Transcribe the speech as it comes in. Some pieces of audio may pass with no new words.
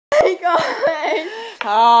guys.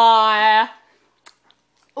 Hi.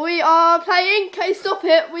 We are playing. Okay, stop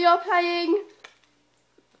it. We are playing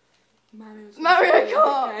Mario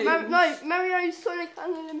Kart. Mario Sonic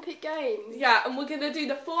and Olympic Games. Yeah, and we're gonna do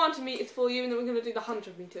the 400 meters for you, and then we're gonna do the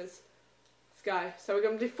 100 meters. Let's go. So we're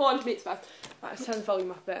gonna do 400 meters first. Right, let's turn the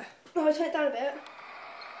volume up a bit. Oh, I turn it down a bit.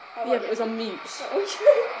 Oh, Yeah, but it was on mute. Let's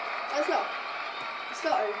go. Let's go.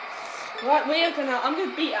 Right, I'm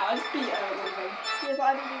gonna beat her. I just beat her at one thing. Yeah, but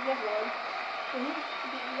I didn't do the other one. You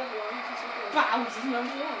beat the other one. Bowser is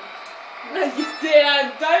number one. No, you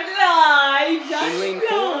didn't. Don't lie. Don't In lane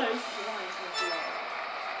lie. 4.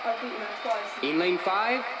 I've beaten her twice. In lane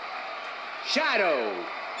 5, Shadow.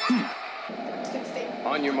 16.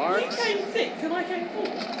 On your You marks, came 6 and I came 4.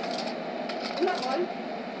 And that one.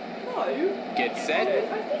 No. get set. I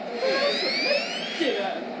think you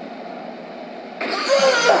didn't.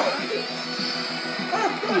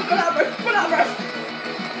 Run out of breath.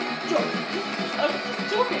 I was just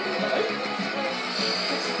jogging, though.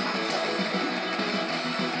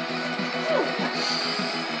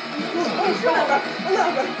 Run out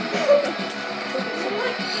of breath.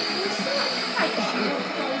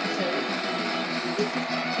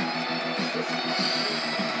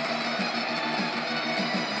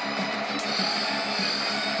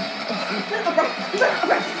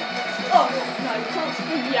 Oh, no, you can't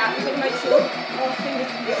spin me out. You've got to make sure our fingers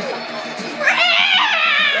can get stuck on.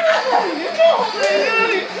 You can't do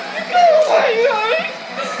it! You can't do it!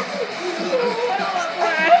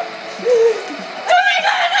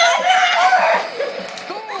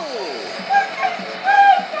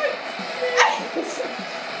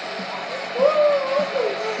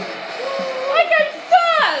 I came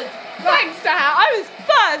third! Thanks to her. I was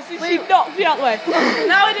first and she knocked me out the way.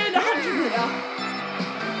 Now we're doing the 100 meter.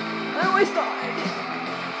 I always die.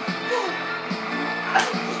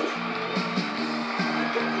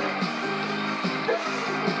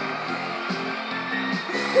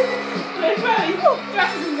 We're very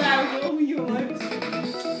dresses now with all your remotes.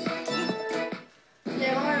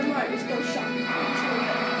 Yeah, my remote is still shut.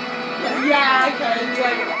 Yeah, okay,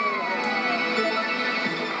 great.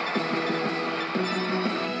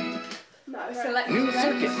 No, Select New events.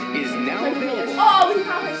 circuit is now available. Oh, we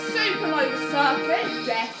have a supernova circuit.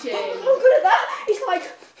 Get it. Oh, good at that. It's like.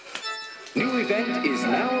 New event is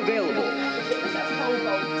now available. That's pole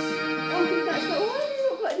vaults. Oh, good at that. Why have you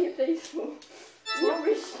not got any of these for? Not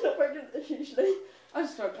really not very good at this usually. I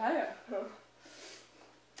just don't play it.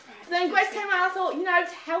 Then Grace came out. I thought, you know,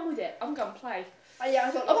 to hell with it. I'm gonna play. Oh, yeah,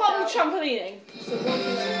 I thought. Apart from trampolining.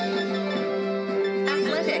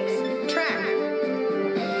 Athletics, track,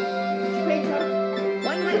 Peter.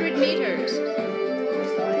 100 meters.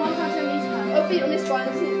 100 meters. I'll beat on this one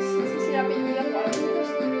since see how beat the other one. Can you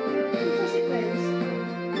press it, please?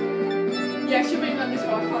 Yeah, she'll beat me on this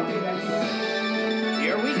one. I can't do this.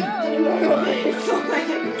 Here we go.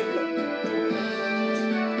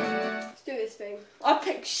 Let's do this thing. I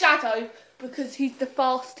picked Shadow because he's the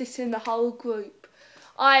fastest in the whole group.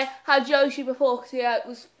 I had Yoshi before because he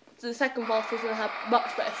was the second fastest and had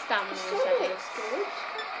much better stamina than Shadow. Sonic,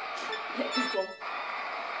 Yeah, good one.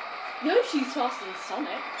 Yoshi's faster than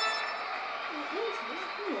Sonic.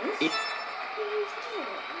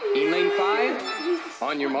 In lane 5,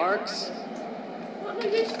 on your marks, What? No,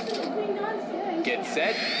 Yoshi's still got green dinosaur. get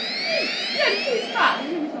set. Yeah, he's fat.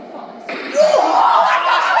 He's not fast.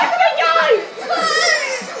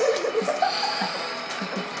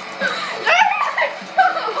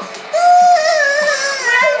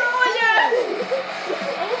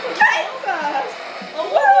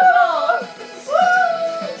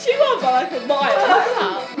 Like a mile.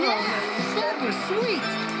 Yes, that was sweet.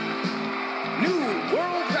 New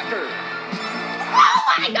world record. Oh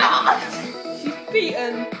my god! She's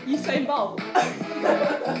beaten Usain Bolt.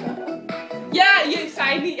 Yeah,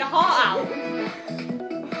 Usain, eat your heart out.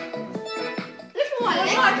 Look at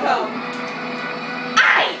Michael.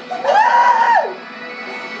 Aye!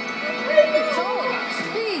 It's all about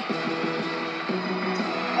speed.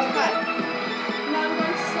 Okay. Now I'm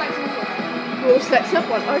going to select another one. We'll select another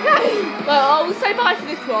one. Okay. Well, I will say bye for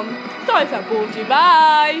this one. Sorry if I bored you.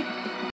 Bye.